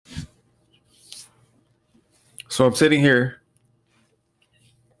So I'm sitting here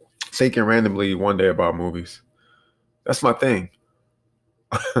thinking randomly one day about movies. That's my thing.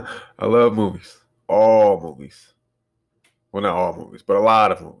 I love movies. All movies. Well, not all movies, but a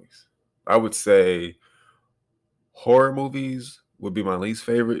lot of movies. I would say horror movies would be my least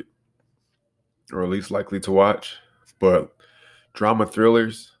favorite or least likely to watch, but drama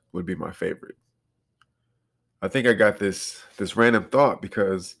thrillers would be my favorite. I think I got this random thought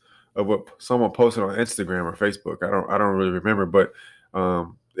because of what someone posted on Instagram or Facebook. I don't really remember, but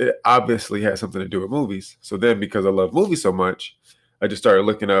it obviously has something to do with movies. So then, because I love movies so much, I just started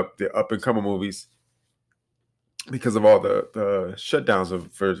looking up the up and coming movies because of all the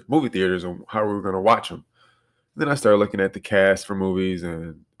shutdowns for movie theaters and how we were going to watch them. Then I started looking at the cast for movies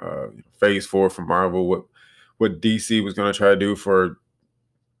and Phase Four from Marvel, what DC was going to try to do for,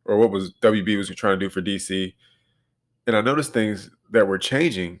 or what was WB was trying to do for DC. And I noticed things that were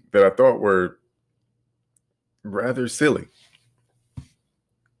changing that I thought were rather silly.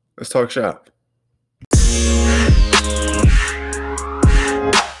 Let's talk shop.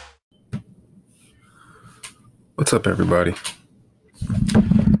 What's up, everybody?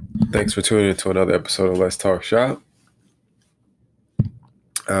 Thanks for tuning in to another episode of Let's Talk Shop.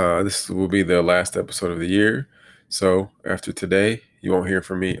 This will be the last episode of the year. So after today, you won't hear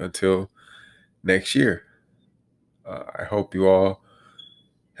from me until next year. I hope you all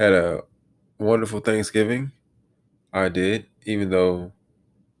had a wonderful Thanksgiving. I did, even though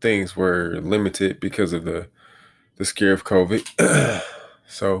things were limited because of the scare of COVID.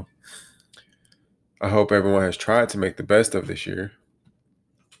 So I hope everyone has tried to make the best of this year.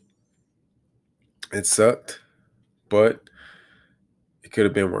 It sucked, but it could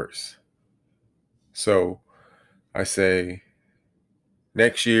have been worse. So I say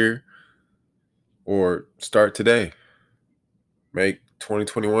next year or start today. Make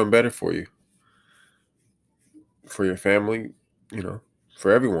 2021 better for you, for your family, for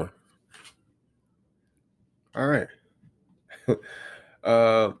everyone. All right.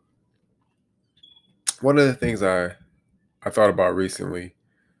 One of the things I thought about recently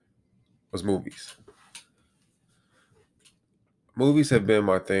was movies. Movies have been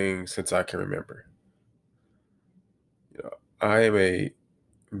my thing since I can remember. I am a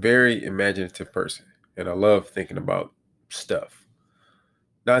very imaginative person, and I love thinking about stuff.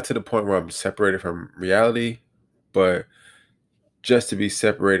 Not to the point where I'm separated from reality, but just to be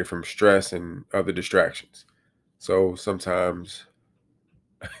separated from stress and other distractions. So sometimes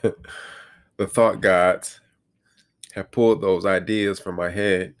the thought gods have pulled those ideas from my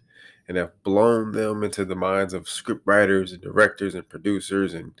head and have blown them into the minds of script writers and directors and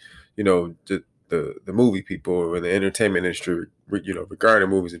producers and, the movie people in the entertainment industry, regarding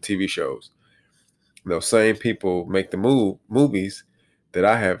movies and TV shows. Those same people make the movies that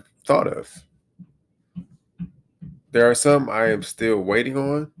I have thought of. There are some I am still waiting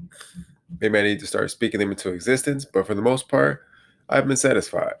on. Maybe I need to start speaking them into existence, but for the most part, I've been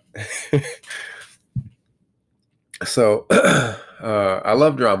satisfied. So I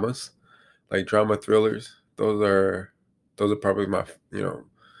love dramas, like drama thrillers. Those are probably my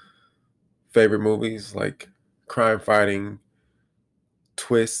favorite movies, like crime fighting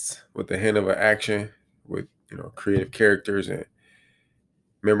twists with the hint of an action, with creative characters and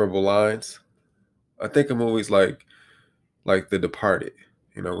memorable lines. I think of movies like The Departed,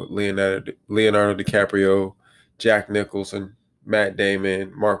 with Leonardo DiCaprio, Jack Nicholson, Matt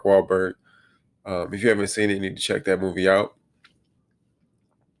Damon, Mark Wahlberg. If you haven't seen it, you need to check that movie out.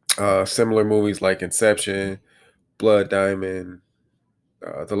 Similar movies like Inception, Blood Diamond,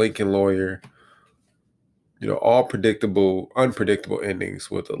 The Lincoln Lawyer. All unpredictable endings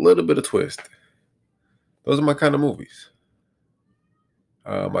with a little bit of twist. Those are my kind of movies.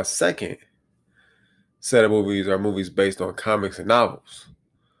 My second set of movies are movies based on comics and novels.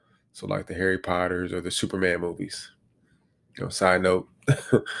 So like the Harry Potters or the Superman movies. Side note,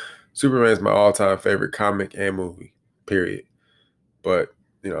 Superman is my all-time favorite comic and movie, period. But,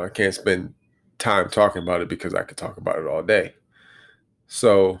 I can't spend time talking about it because I could talk about it all day.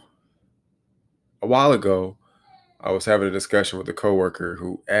 So a while ago, I was having a discussion with a coworker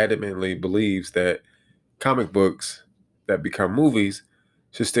who adamantly believes that comic books that become movies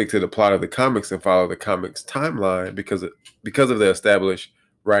should stick to the plot of the comics and follow the comics timeline because of the established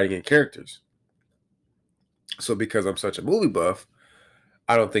writing and characters. So because I'm such a movie buff,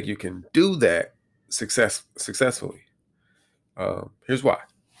 I don't think you can do that successfully. Here's why.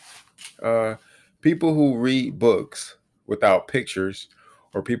 People who read books without pictures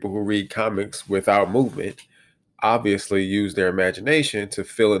or people who read comics without movement obviously use their imagination to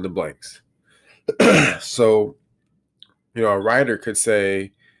fill in the blanks. So, a writer could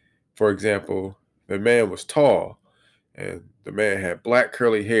say, for example, the man was tall, and the man had black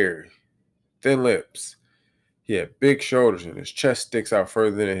curly hair, thin lips. He had big shoulders, and his chest sticks out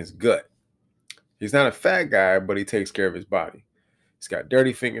further than his gut. He's not a fat guy, but he takes care of his body. He's got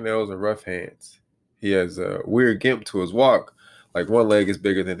dirty fingernails and rough hands. He has a weird gimp to his walk, like one leg is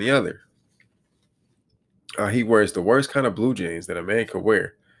bigger than the other. He wears the worst kind of blue jeans that a man could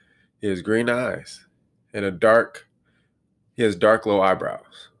wear. He has green eyes and he has dark low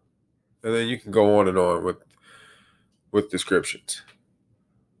eyebrows. And then you can go on and on with descriptions.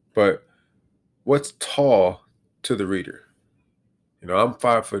 But what's tall to the reader? I'm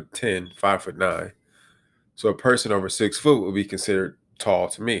 5'10", 5'9". So a person over 6 foot would be considered tall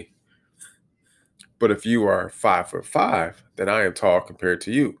to me. But if you are 5'5", then I am tall compared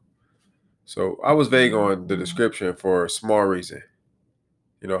to you. So I was vague on the description for a small reason.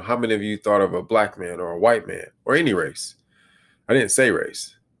 How many of you thought of a black man or a white man or any race? I didn't say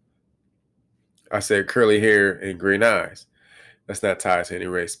race. I said curly hair and green eyes. That's not tied to any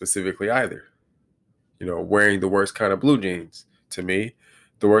race specifically either. Wearing the worst kind of blue jeans. To me,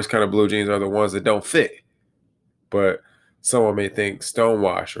 the worst kind of blue jeans are the ones that don't fit. But someone may think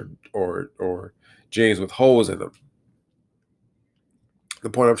stonewash or jeans with holes in them. The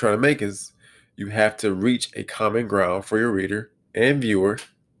point I'm trying to make is you have to reach a common ground for your reader and viewer.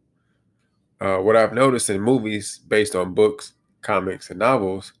 What I've noticed in movies based on books, comics, and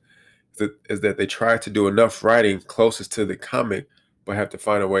novels is that they try to do enough writing closest to the comic, but have to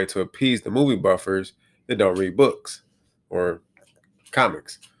find a way to appease the movie buffers that don't read books or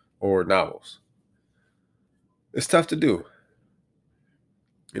comics or novels. It's tough to do.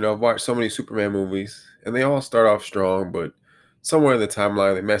 I've watched so many Superman movies, and they all start off strong, but somewhere in the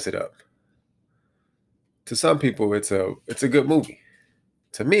timeline they mess it up. To some people, it's a good movie.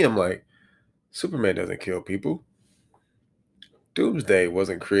 To me, I'm like, Superman doesn't kill people. Doomsday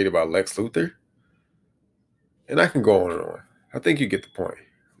wasn't created by Lex Luthor. And I can go on and on. I think you get the point.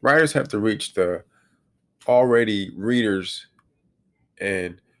 Writers have to reach the already readers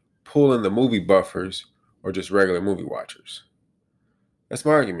and pull in the movie buffers or just regular movie watchers. That's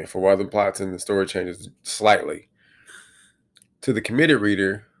my argument for why the plots and the story changes slightly. To the committed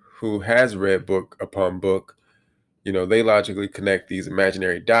reader who has read book upon book, they logically connect these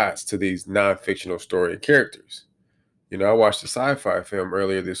imaginary dots to these non-fictional story and characters. I watched a sci-fi film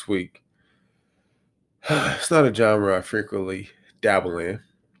earlier this week. It's not a genre I frequently dabble in.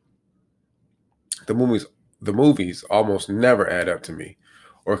 The movies almost never add up to me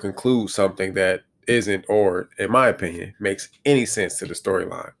or conclude something that isn't, or in my opinion, makes any sense to the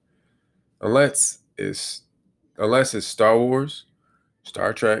storyline. Unless it's Star Wars,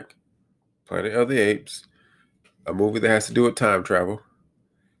 Star Trek, Planet of the Apes, a movie that has to do with time travel,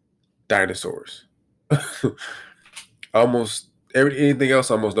 dinosaurs. Anything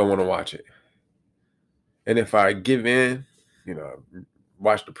else, I almost don't want to watch it. And if I give in,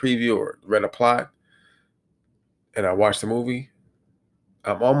 watch the preview or read a plot, and I watch the movie,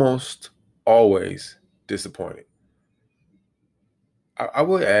 I'm almost always disappointed. I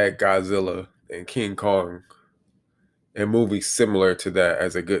would add Godzilla and King Kong and movies similar to that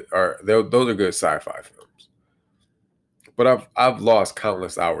as those are good sci-fi films. But I've lost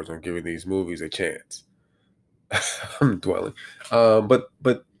countless hours on giving these movies a chance. I'm dwelling. But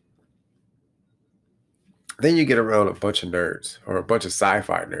then you get around a bunch of nerds or a bunch of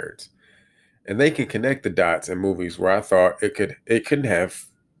sci-fi nerds, and they can connect the dots in movies where I thought the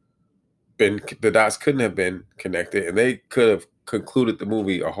dots couldn't have been connected, and they could have concluded the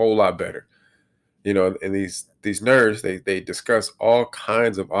movie a whole lot better. And these nerds, they discuss all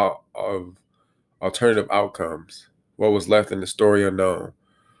kinds of alternative outcomes. What was left in the story unknown?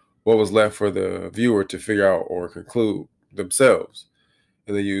 What was left for the viewer to figure out or conclude themselves?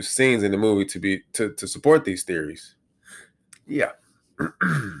 And they use scenes in the movie to support these theories. Yeah,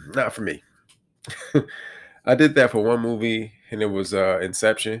 not for me. I did that for one movie, and it was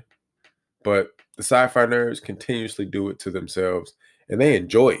Inception. But the sci-fi nerds continuously do it to themselves, and they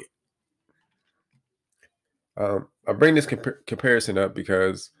enjoy it. I bring this comparison up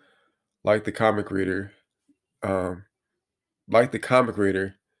because, like the comic reader,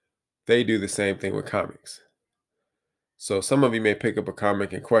 they do the same thing with comics. So some of you may pick up a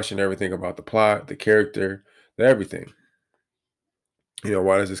comic and question everything about the plot, the character, everything.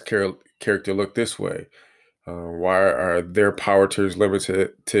 Why does this character look this way? Why are their power tiers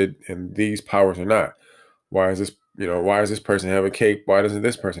limited and these powers are not? Why does this person have a cape? Why doesn't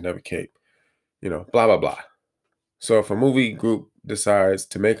this person have a cape? Blah, blah, blah. So if a movie group decides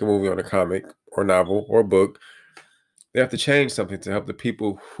to make a movie on a comic or novel or book, they have to change something to help the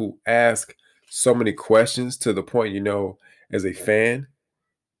people who ask so many questions to the point, as a fan,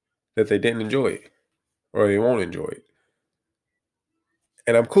 that they didn't enjoy it. or they won't enjoy it.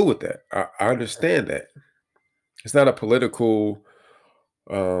 And I'm cool with that. I understand that. It's not a political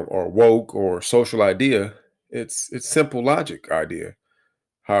or woke or social idea. It's simple logic idea.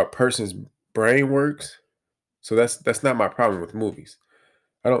 How a person's brain works. So that's not my problem with movies.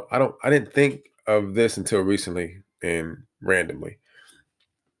 I didn't think of this until recently and randomly.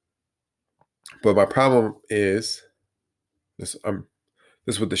 But my problem is this.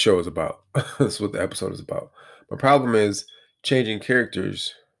 This is what the show is about. This is what the episode is about. My problem is changing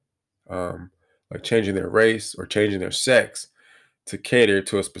characters, um, like changing their race or changing their sex to cater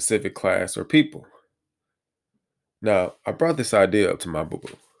to a specific class or people. Now, I brought this idea up to my boo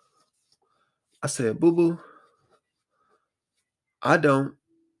boo. I said, "Boo boo, I don't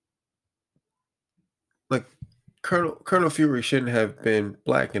like Colonel Fury shouldn't have been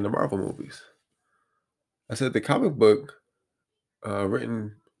black in the Marvel movies." I said the comic book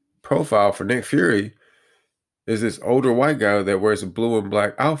written profile for Nick Fury is this older white guy that wears a blue and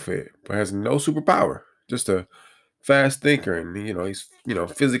black outfit but has no superpower, just a fast thinker, and he's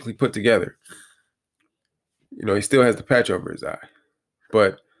physically put together. He still has the patch over his eye,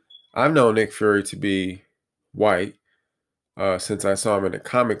 but I've known Nick Fury to be white since I saw him in a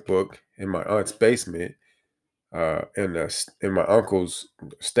comic book in my aunt's basement, in my uncle's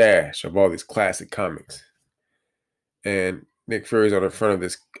stash of all these classic comics. And Nick Fury's on the front of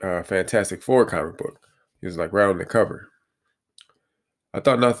this Fantastic Four comic book. He was like right on the cover. I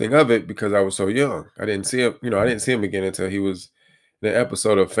thought nothing of it because I was so young. I didn't see him. I didn't see him again until he was in an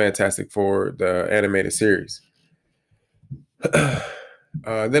episode of Fantastic Four, the animated series.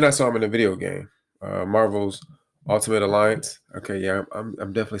 Then I saw him in a video game, Marvel's Ultimate Alliance. Okay, yeah,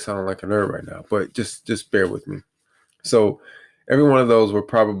 I'm definitely sounding like a nerd right now, but just bear with me. So every one of those were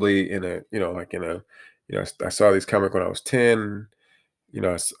probably in a, I saw these comic when I was 10.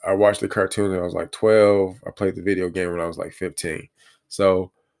 I watched the cartoon when I was like 12. I played the video game when I was like 15.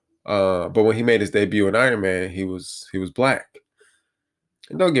 So, but when he made his debut in Iron Man, he was black.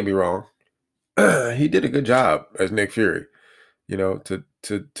 And don't get me wrong, he did a good job as Nick Fury. To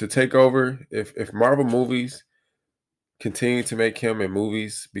take over. If Marvel movies continue to make him in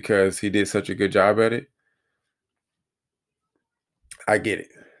movies because he did such a good job at it, I get it.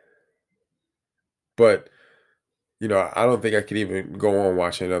 But I don't think I could even go on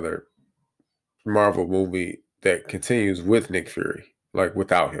watching another Marvel movie that continues with Nick Fury, like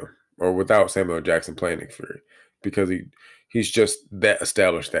without him or without Samuel L. Jackson playing Nick Fury, because he's just that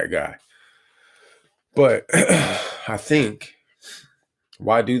established, that guy. But I think,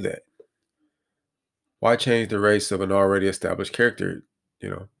 why do that? Why change the race of an already established character,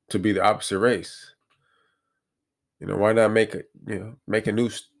 to be the opposite race? Why not make a new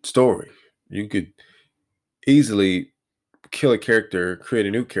story? You could easily kill a character, create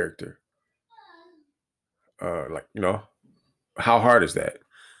a new character. How hard is that?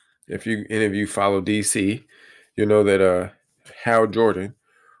 If any of you follow DC, you know that Hal Jordan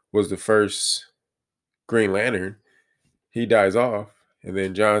was the first Green Lantern. He dies off, and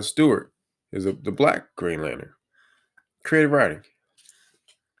then John Stewart is the Black Green Lantern. Creative writing.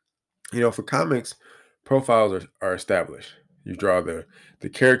 For comics, profiles are established. You draw the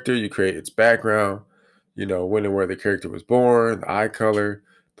character, you create its background, when and where the character was born, the eye color,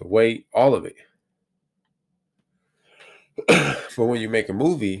 the weight, all of it. But when you make a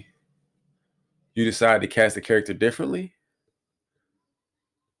movie, you decide to cast the character differently.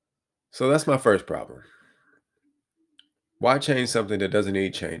 So that's my first problem. Why change something that doesn't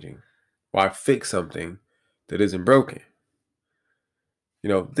need changing? Why fix something that isn't broken?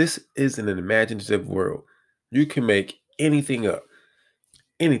 This isn't an imaginative world. You can make anything up.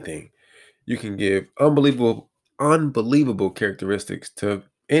 Anything. You can give unbelievable characteristics to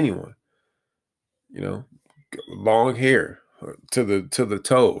anyone. Long hair to the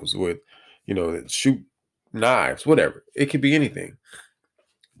toes with, shoot knives, whatever. It could be anything.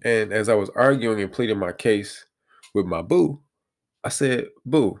 And as I was arguing and pleading my case with my boo, I said,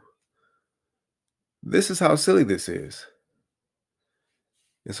 "Boo, this is how silly this is."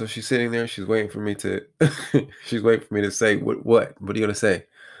 And so she's sitting there. She's waiting for me to. She's waiting for me to say what? What are you gonna say?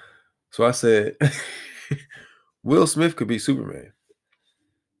 So I said, Will Smith could be Superman.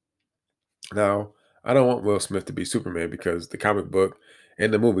 Now, I don't want Will Smith to be Superman because the comic book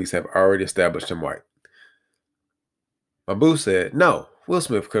and the movies have already established him white. My boo said, "No, Will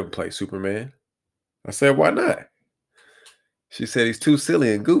Smith couldn't play Superman." I said, "Why not?" She said he's too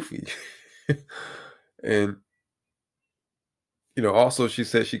silly and goofy. And also she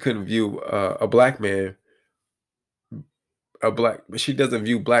said she couldn't view a black man, she doesn't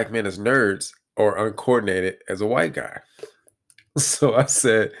view black men as nerds or uncoordinated as a white guy. So I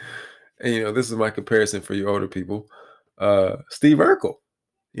said, And this is my comparison for you older people. Steve Urkel.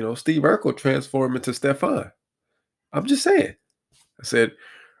 Steve Urkel transformed into Stefan. I'm just saying. I said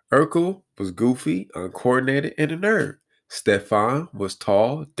Urkel was goofy, uncoordinated, and a nerd. Stefan was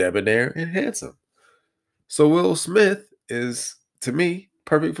tall, debonair, and handsome. So Will Smith is, to me,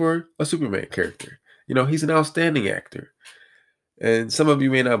 perfect for a Superman character. He's an outstanding actor. And some of you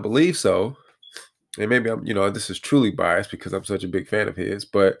may not believe so. And maybe this is truly biased because I'm such a big fan of his,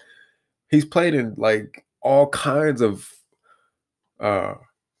 but he's played in like all kinds of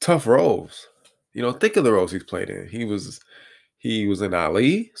tough roles. Think of the roles he's played in. He was in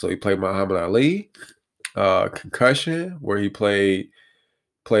Ali, so he played Muhammad Ali. Concussion, where he plays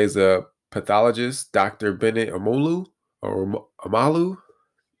a pathologist, Dr. Bennett Amalu.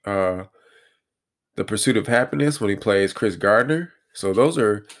 The Pursuit of Happiness, when he plays Chris Gardner. So those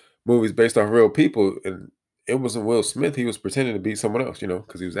are movies based on real people, and it wasn't Will Smith. He was pretending to be someone else,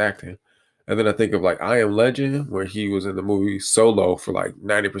 because he was acting. And then I think of like I Am Legend, where he was in the movie Solo for like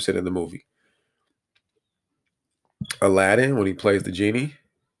 90% of the movie. Aladdin, when he plays the genie.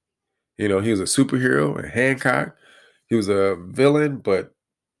 He was a superhero in Hancock. He was a villain, but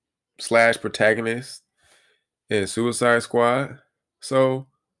 / protagonist in Suicide Squad. So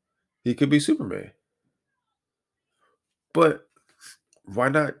he could be Superman. But why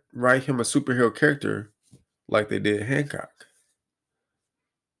not write him a superhero character like they did Hancock?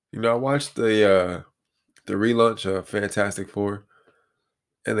 I watched the relaunch of Fantastic Four,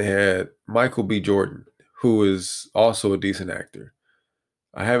 and they had Michael B. Jordan, who is also a decent actor.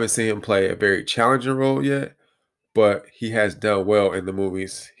 I haven't seen him play a very challenging role yet, but he has done well in the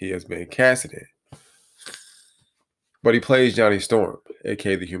movies he has been casted in. But he plays Johnny Storm,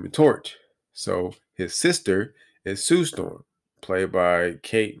 aka the Human Torch. So his sister is Sue Storm, played by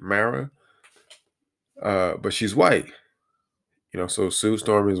Kate Mara, but she's white. So Sue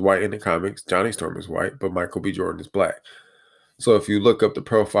Storm is white in the comics, Johnny Storm is white, but Michael B. Jordan is black. So if you look up the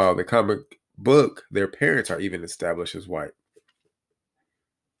profile of the comic book, their parents are even established as white.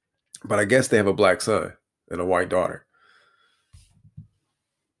 But I guess they have a black son and a white daughter.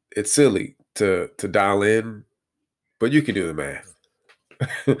 It's silly to dial in, but you can do the math.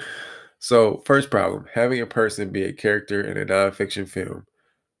 So first problem, having a person be a character in a nonfiction film,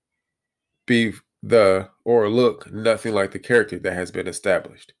 be or look nothing like the character that has been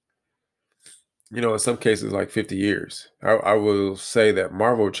established. In some cases, like 50 years. I will say that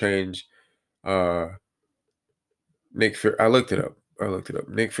Marvel changed Nick Fury. I looked it up.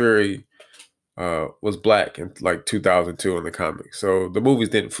 Nick Fury was black in like 2002 in the comics. So the movies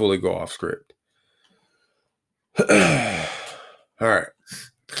didn't fully go off script. All right.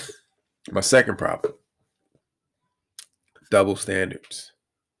 My second problem. Double standards.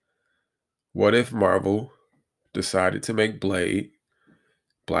 What if Marvel decided to make Blade,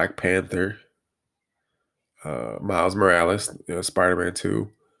 Black Panther, Miles Morales, Spider-Man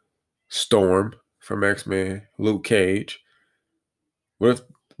 2, Storm from X-Men, Luke Cage? What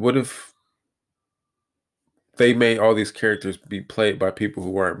if they made all these characters be played by people who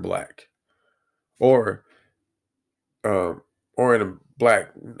weren't black, or in a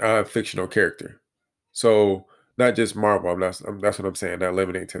black fictional character? So not just Marvel. That's what I'm saying. Not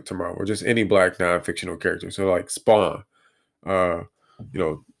limiting to Marvel, just any black non-fictional character. So like Spawn.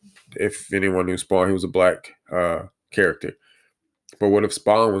 If anyone knew Spawn, he was a black character. But what if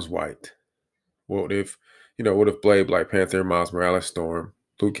Spawn was white? What if Blade, Black Panther, Miles Morales, Storm,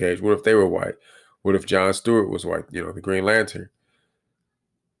 Luke Cage? What if they were white? What if John Stewart was white? The Green Lantern.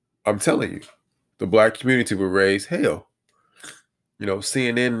 I'm telling you, the black community would raise hell.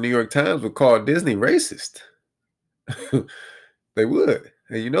 CNN and New York Times would call Disney racist. They would.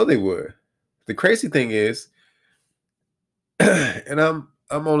 And they would. The crazy thing is, and I'm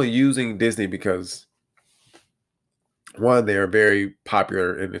only using Disney because, one, they are a very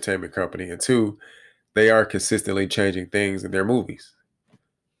popular entertainment company, and two, they are consistently changing things in their movies.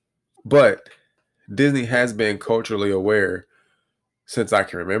 But Disney has been culturally aware since I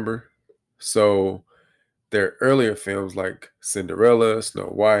can remember. So their earlier films like Cinderella, Snow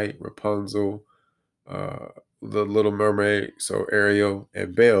White, Rapunzel, The Little Mermaid, so Ariel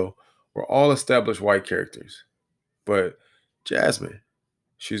and Belle were all established white characters. But Jasmine,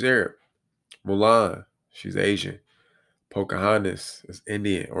 she's Arab. Mulan, she's Asian. Pocahontas is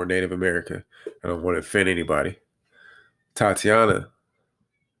Indian or Native American. I don't want to offend anybody. Tatiana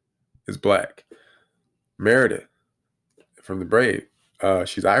is black. Merida from The Brave,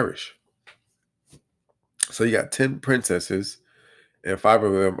 she's Irish. So you got 10 princesses, and 5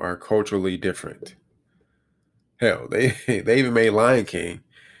 of them are culturally different. Hell, they even made Lion King,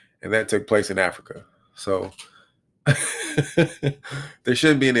 and that took place in Africa. So There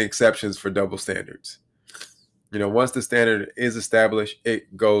shouldn't be any exceptions for double standards. Once the standard is established,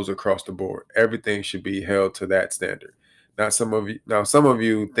 it goes across the board. Everything should be held to that standard. Not some of you. Now, some of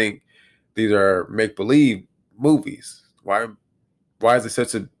you think these are make believe movies. Why is it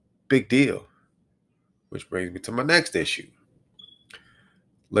such a big deal? Which brings me to my next issue: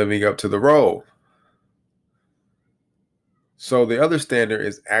 living up to the role. So the other standard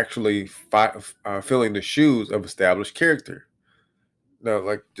is actually filling the shoes of established character. Now,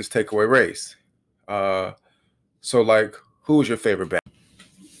 like, just take away race. So, like, who's your favorite Batman?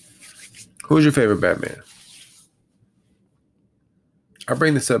 Who's your favorite Batman? I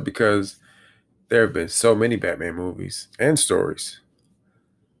bring this up because there have been so many Batman movies and stories,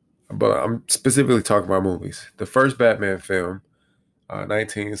 but I'm specifically talking about movies. The first Batman film,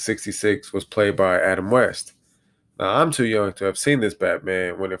 1966, was played by Adam West. Now, I'm too young to have seen this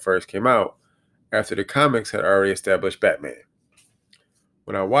Batman when it first came out, after the comics had already established Batman.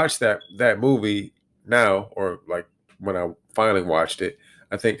 When I watched that movie now, or like when I finally watched it,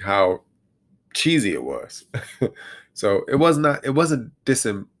 I think how cheesy it was. So it wasn't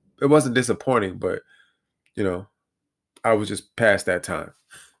disappointing, but I was just past that time.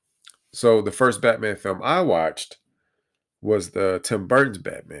 So the first Batman film I watched was the Tim Burton's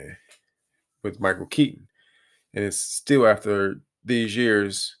Batman with Michael Keaton. And it's still after these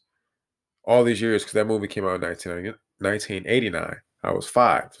years, all these years, because that movie came out in 1989. I was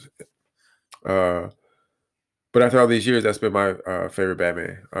 5. Uh, but after all these years, that's been my favorite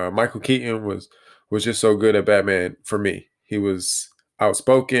Batman. Michael Keaton was just so good at Batman for me. He was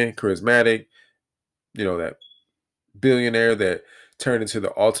outspoken, charismatic, that billionaire that turned into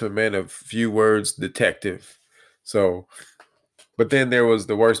the ultimate man of few words detective. So, but then there was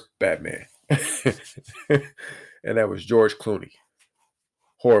the worst Batman. And that was George Clooney.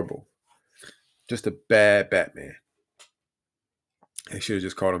 Horrible. Just a bad Batman. They should have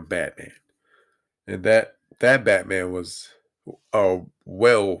just called him Batman. And that Batman was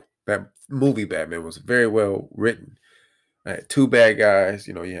that movie Batman was very well written. I had 2 bad guys.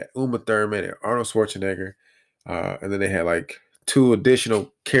 You had Uma Thurman and Arnold Schwarzenegger. And then they had like 2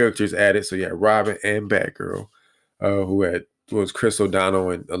 additional characters added. So you had Robin and Batgirl, who was Chris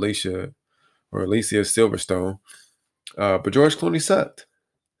O'Donnell and Alicia Silverstone. But George Clooney sucked.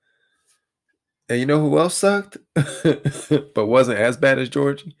 And you know who else sucked, but wasn't as bad as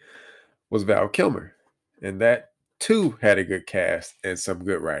Georgie? Was Val Kilmer. And that too had a good cast and some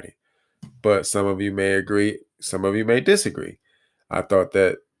good writing. But some of you may agree, some of you may disagree. I thought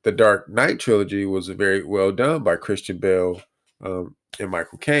that the Dark Knight trilogy was very well done by Christian Bale and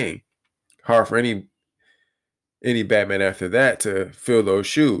Michael Caine. Hard for any Batman after that to fill those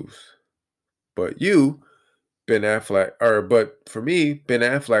shoes. But for me, Ben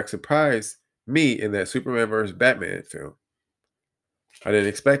Affleck surprised me in that Superman vs. Batman film. I didn't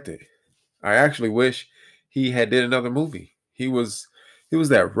expect it. I actually wish he had did another movie. He was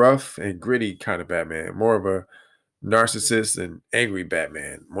that rough and gritty kind of Batman, more of a narcissist and angry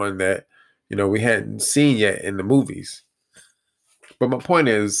Batman, one that we hadn't seen yet in the movies. But my point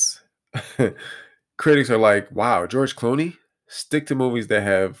is, critics are like, "Wow, George Clooney? Stick to movies that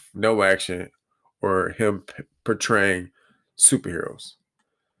have no action or him portraying superheroes."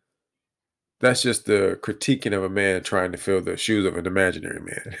 That's just the critiquing of a man trying to fill the shoes of an imaginary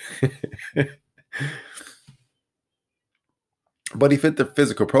man. But he fit the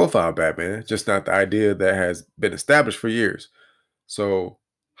physical profile of Batman, just not the idea that has been established for years. So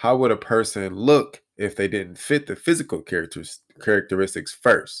how would a person look if they didn't fit the physical characteristics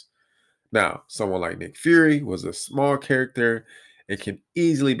first? Now, someone like Nick Fury was a small character and can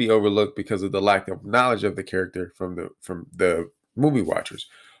easily be overlooked because of the lack of knowledge of the character from the movie watchers.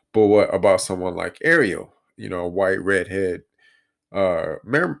 But what about someone like Ariel? A white redhead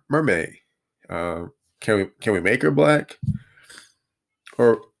mermaid. Can we make her black?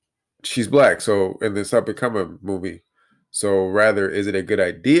 Or she's black, so in this up and coming movie. So rather, is it a good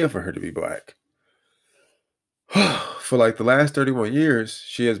idea for her to be black? For like the last 31 years,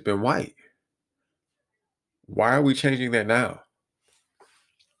 she has been white. Why are we changing that now?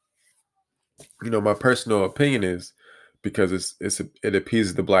 My personal opinion is because it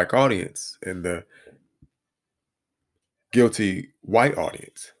appeases the black audience and the guilty white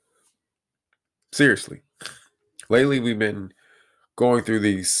audience. Seriously. Lately, we've been going through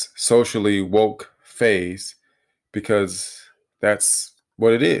these socially woke phase because that's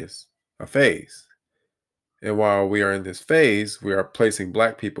what it is, a phase. And while we are in this phase, we are placing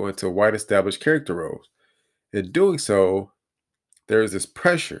black people into white established character roles. In doing so, there is this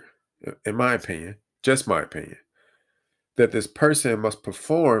pressure, in my opinion, just my opinion, that this person must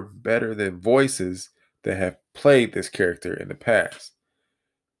perform better than voices that have played this character in the past.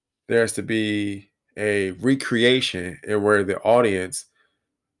 There has to be a recreation and where the audience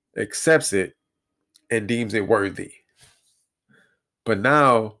accepts it and deems it worthy. But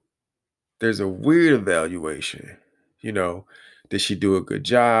now there's a weird evaluation. You know, did she do a good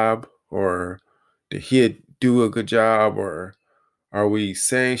job? Or did he do a good job? Or are we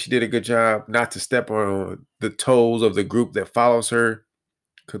saying she did a good job not to step on the toes of the group that follows her?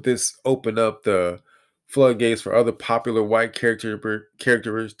 Could this open up the floodgates for other popular white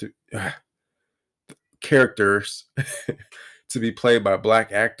characters to be played by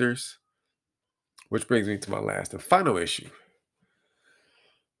black actors? Which brings me to my last and final issue.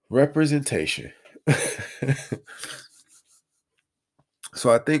 Representation. So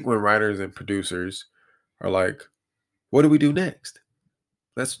I think when writers and producers are like, what do we do next?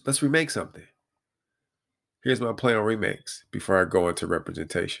 Let's remake something. Here's my plan on remakes before I go into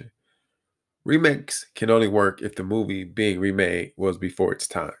representation. Remakes can only work if the movie being remade was before its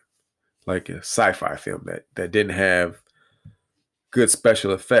time. Like a sci-fi film that didn't have good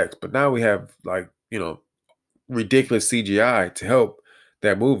special effects. But now we have ridiculous CGI to help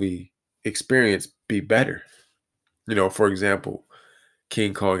that movie experience be better. For example,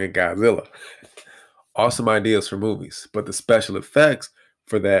 King Kong and Godzilla. Awesome ideas for movies, but the special effects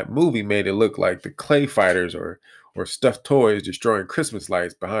for that movie made it look like the clay fighters or stuffed toys destroying Christmas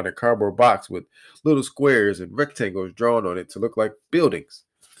lights behind a cardboard box with little squares and rectangles drawn on it to look like buildings.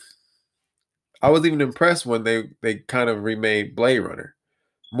 I was even impressed when they kind of remade Blade Runner.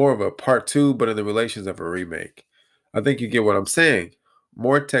 More of a part two, but in the relations of a remake. I think you get what I'm saying.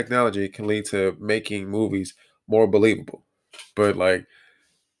 More technology can lead to making movies more believable. But like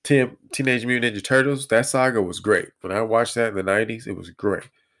Teenage Mutant Ninja Turtles, that saga was great. When I watched that in the 90s, it was great.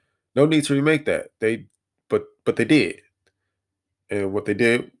 No need to remake that. But they did. And what they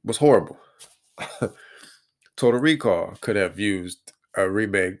did was horrible. Total Recall could have used a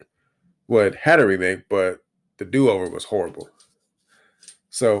remake. Well, it had a remake, but the do-over was horrible.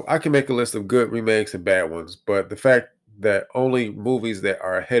 So I can make a list of good remakes and bad ones, but the fact that only movies that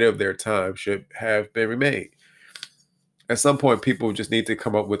are ahead of their time should have been remade. At some point, people just need to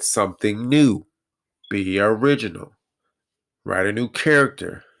come up with something new. Be original. Write a new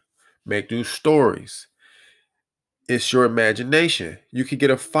character. Make new stories. It's your imagination. You could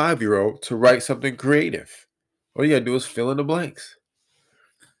get a 5-year-old to write something creative. All you gotta do is fill in the blanks.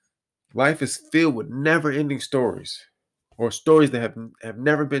 Life is filled with never-ending stories, or stories that have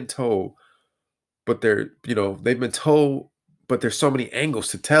never been told, but they've been told, but there's so many angles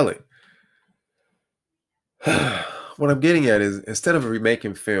to tell it. What I'm getting at is, instead of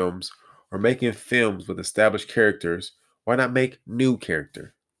remaking films or making films with established characters, why not make new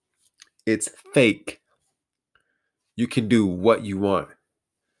character? It's fake. You can do what you want.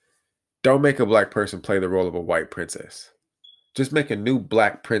 Don't make a black person play the role of a white princess. Just make a new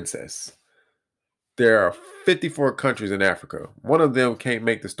black princess. There are 54 countries in Africa. One of them can't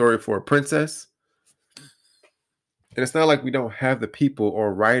make the story for a princess. And it's not like we don't have the people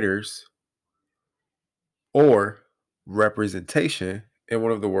or writers or representation in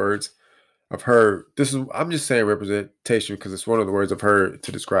one of the words I've heard. I'm just saying representation because it's one of the words I've heard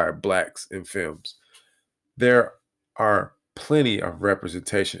to describe blacks in films. There are plenty of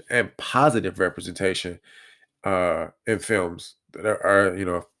representation and positive representation in films that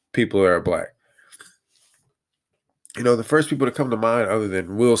are people that are black. The first people to come to mind other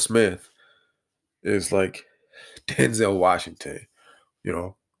than Will Smith is like Denzel Washington,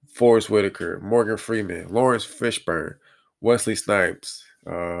 Forrest Whitaker, Morgan Freeman, Lawrence Fishburne, Wesley Snipes,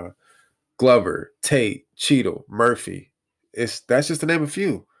 Glover, Tate, Cheadle, Murphy. That's just to name a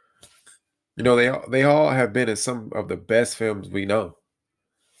few. They all have been in some of the best films we know.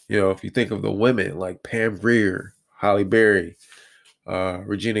 If you think of the women like Pam Grier, Halle Berry,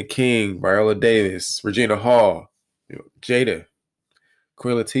 Regina King, Viola Davis, Regina Hall, Jada,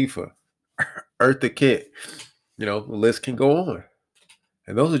 Queen Latifah, Eartha Kitt. The list can go on.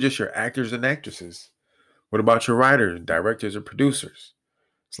 And those are just your actors and actresses. What about your writers, directors, or producers?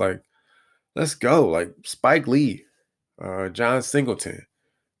 It's like, let's go. Like Spike Lee, John Singleton,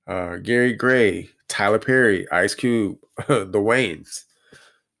 Gary Gray, Tyler Perry, Ice Cube, the Wayans,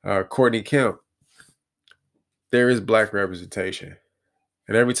 Courtney Kemp. There is black representation.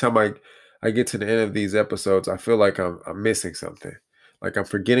 And every time I get to the end of these episodes, I feel like I'm missing something. Like I'm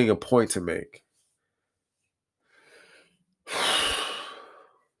forgetting a point to make.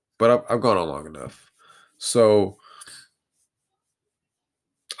 But I've gone on long enough. So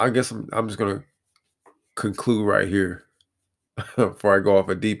I guess I'm just going to conclude right here before I go off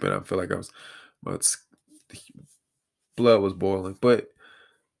a deep end. I feel like my blood was boiling. But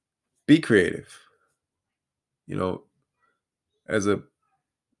be creative. as a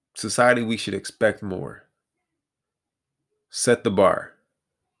society, we should expect more. Set the bar.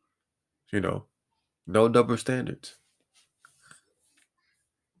 No double standards.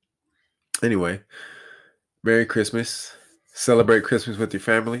 Anyway, Merry Christmas. Celebrate Christmas with your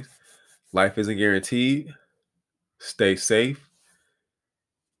family. Life isn't guaranteed. Stay safe.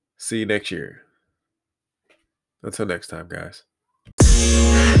 See you next year. Until next time, guys.